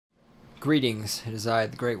Greetings, it is I,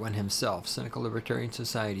 the Great One himself, Cynical Libertarian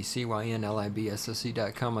Society,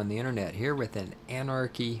 cynlibssoc.com on the internet, here with an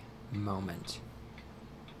Anarchy moment.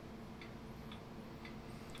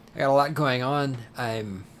 I got a lot going on.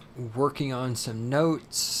 I'm working on some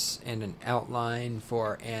notes and an outline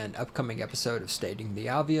for an upcoming episode of Stating the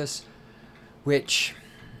Obvious, which,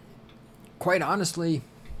 quite honestly,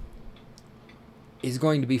 is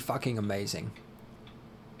going to be fucking amazing.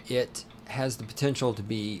 It has the potential to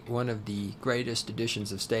be one of the greatest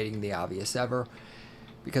editions of Stating the Obvious ever,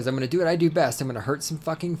 because I'm going to do what I do best. I'm going to hurt some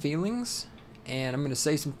fucking feelings, and I'm going to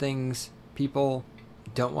say some things people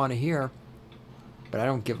don't want to hear, but I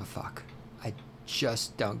don't give a fuck. I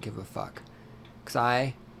just don't give a fuck.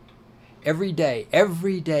 Because every day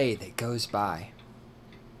that goes by,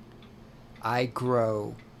 I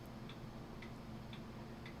grow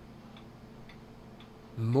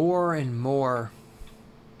more and more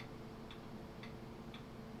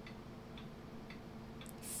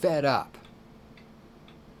fed up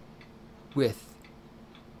with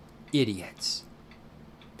idiots.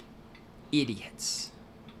 Idiots.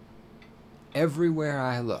 Everywhere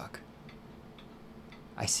I look,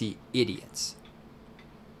 I see idiots.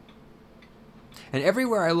 And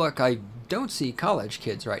everywhere I look, I don't see college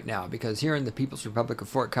kids right now, because here in the People's Republic of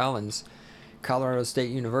Fort Collins, Colorado State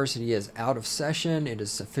University is out of session. It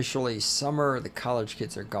is officially summer. The college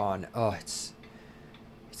kids are gone. Oh, it's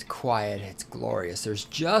quiet. It's glorious. There's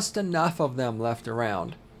just enough of them left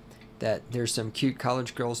around that there's some cute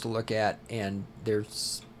college girls to look at, and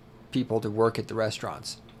there's people to work at the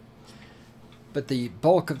restaurants. But the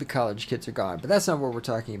bulk of the college kids are gone. But that's not what we're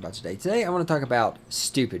talking about today. Today I want to talk about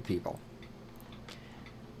stupid people.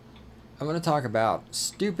 I want to talk about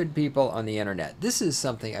stupid people on the internet. This is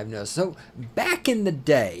something I've noticed. So back in the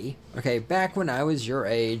day, okay, back when I was your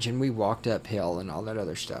age and we walked uphill and all that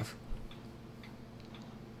other stuff,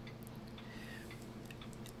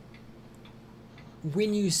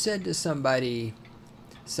 when you said to somebody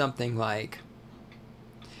something like,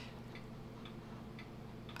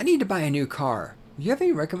 I need to buy a new car. Do you have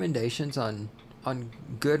any recommendations on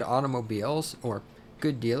good automobiles or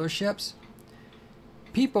good dealerships?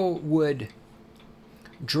 People would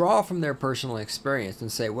draw from their personal experience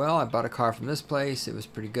and say, well, I bought a car from this place. It was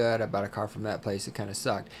pretty good. I bought a car from that place. It kind of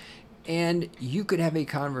sucked. And you could have a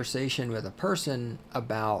conversation with a person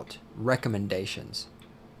about recommendations.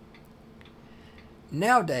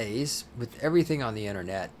 Nowadays, with everything on the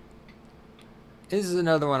internet, this is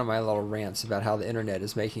another one of my little rants about how the internet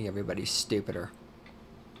is making everybody stupider.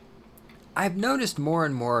 I've noticed more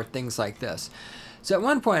and more things like this. So at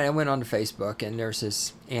one point I went onto Facebook, and there's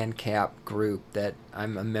this ANCAP group that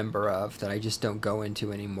I'm a member of that I just don't go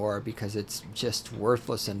into anymore because it's just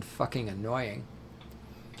worthless and fucking annoying.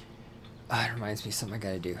 It reminds me of something I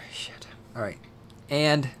gotta do. Shit. Alright.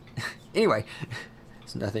 And anyway,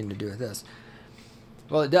 it's nothing to do with this.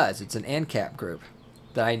 Well, it does. It's an ANCAP group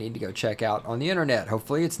that I need to go check out on the internet.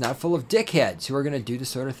 Hopefully it's not full of dickheads who are going to do the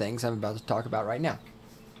sort of things I'm about to talk about right now.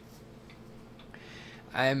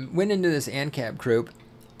 I went into this ANCAP group,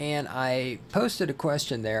 and I posted a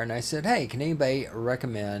question there, and I said, hey, can anybody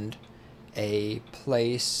recommend a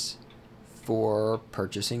place for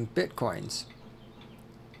purchasing Bitcoins?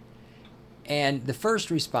 And the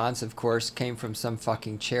first response, of course, came from some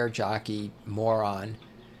fucking chair jockey moron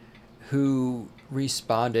who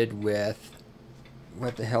responded with,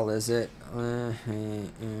 what the hell is it?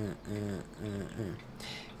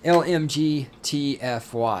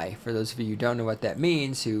 LMGTFY. For those of you who don't know what that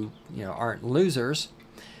means, who aren't losers,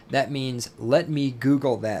 that means let me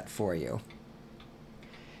Google that for you.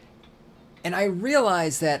 And I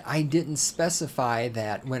realized that I didn't specify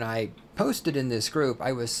that when I posted in this group.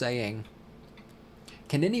 I was saying,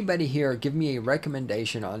 can anybody here give me a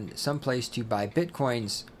recommendation on some place to buy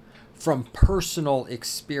Bitcoins from personal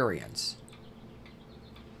experience?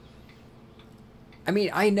 I mean,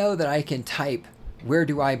 I know that I can type, where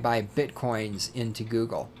do I buy Bitcoins, into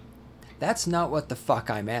Google. That's not what the fuck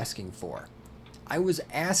I'm asking for. I was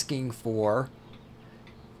asking for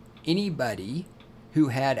anybody who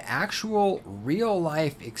had actual real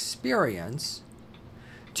life experience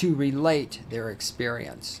to relate their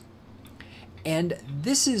experience. And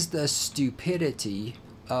this is the stupidity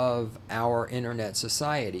of our internet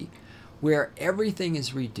society, where everything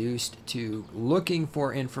is reduced to looking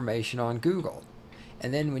for information on Google.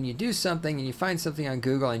 And then when you do something and you find something on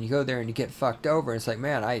Google and you go there and you get fucked over, it's like,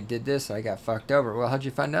 man, I did this, I got fucked over. Well, how'd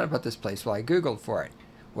you find out about this place? Well, I Googled for it.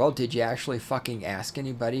 Well, did you actually fucking ask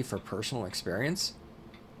anybody for personal experience?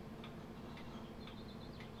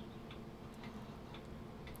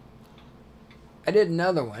 I did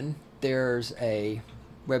another one. There's a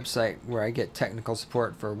website where I get technical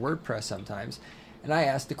support for WordPress sometimes. And I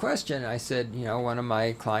asked the question, I said, you know, one of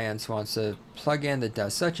my clients wants a plugin that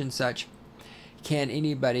does such and such. Can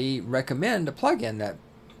anybody recommend a plugin that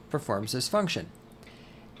performs this function?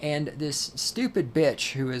 And this stupid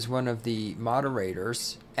bitch who is one of the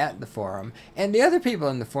moderators at the forum, and the other people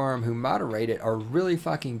in the forum who moderate it are really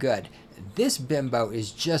fucking good. This bimbo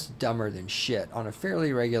is just dumber than shit on a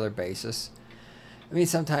fairly regular basis. I mean,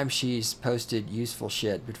 sometimes she's posted useful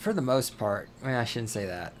shit, but for the most part, well, I shouldn't say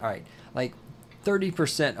that. All right, like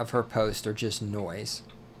 30% of her posts are just noise.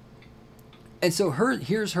 And so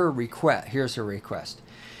here's her request. Here's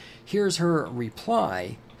her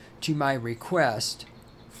reply to my request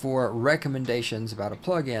for recommendations about a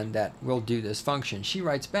plugin that will do this function. She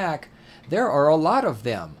writes back, there are a lot of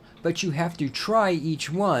them, but you have to try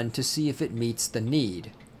each one to see if it meets the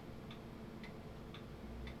need.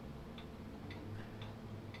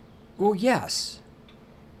 Well, yes.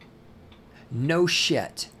 No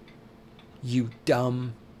shit. You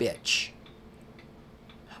dumb bitch.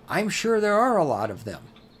 I'm sure there are a lot of them.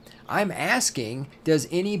 I'm asking, does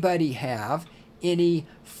anybody have any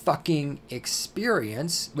fucking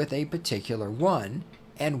experience with a particular one?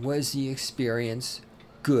 And was the experience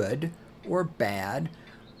good or bad?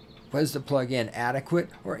 Was the plugin adequate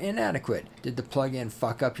or inadequate? Did the plugin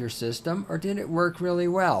fuck up your system or did it work really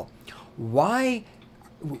well? Why,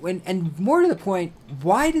 and more to the point,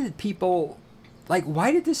 why did people, like,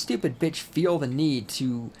 why did this stupid bitch feel the need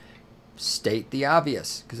to state the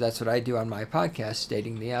obvious? Because that's what I do on my podcast,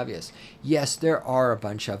 stating the obvious. Yes, there are a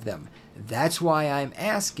bunch of them. That's why I'm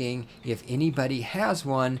asking if anybody has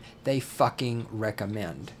one they fucking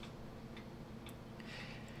recommend.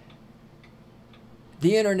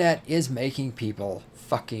 The internet is making people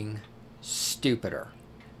fucking stupider.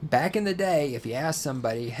 Back in the day, if you asked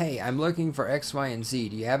somebody, hey, I'm looking for X, Y, and Z,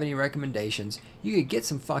 do you have any recommendations? You could get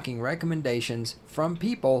some fucking recommendations from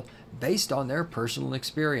people based on their personal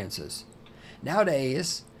experiences.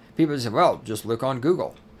 Nowadays, people say, well, just look on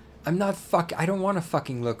Google. I don't want to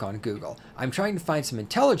fucking look on Google. I'm trying to find some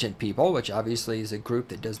intelligent people, which obviously is a group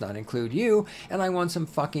that does not include you, and I want some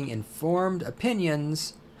fucking informed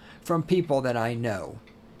opinions from people that I know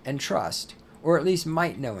and trust, or at least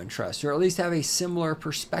might know and trust, or at least have a similar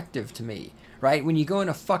perspective to me, right? When you go in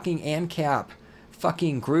a fucking ANCAP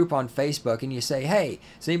fucking group on Facebook and you say, hey,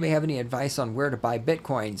 does anybody have any advice on where to buy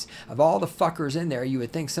Bitcoins? Of all the fuckers in there, you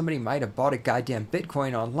would think somebody might have bought a goddamn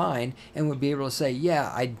Bitcoin online and would be able to say,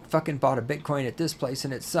 yeah, I fucking bought a Bitcoin at this place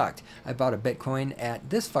and it sucked. I bought a Bitcoin at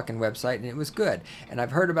this fucking website and it was good. And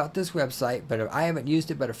I've heard about this website, but I haven't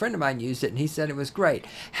used it, but a friend of mine used it and he said it was great.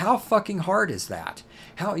 How fucking hard is that?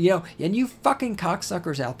 How, you know, and you fucking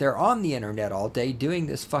cocksuckers out there on the internet all day doing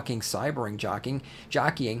this fucking cybering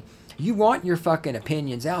jockeying, you want your fucking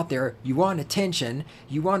opinions out there. You want attention.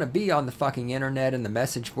 You want to be on the fucking internet and the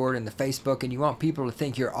message board and the Facebook, and you want people to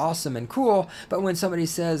think you're awesome and cool. But when somebody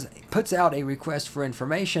puts out a request for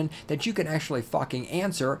information that you can actually fucking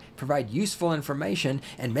answer, provide useful information,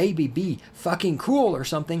 and maybe be fucking cool or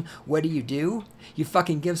something, what do? You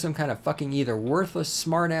fucking give some kind of fucking either worthless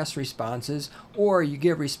smartass responses, or you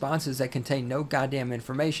give responses that contain no goddamn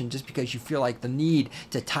information just because you feel like the need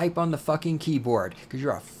to type on the fucking keyboard because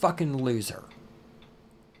you're a fucking loser.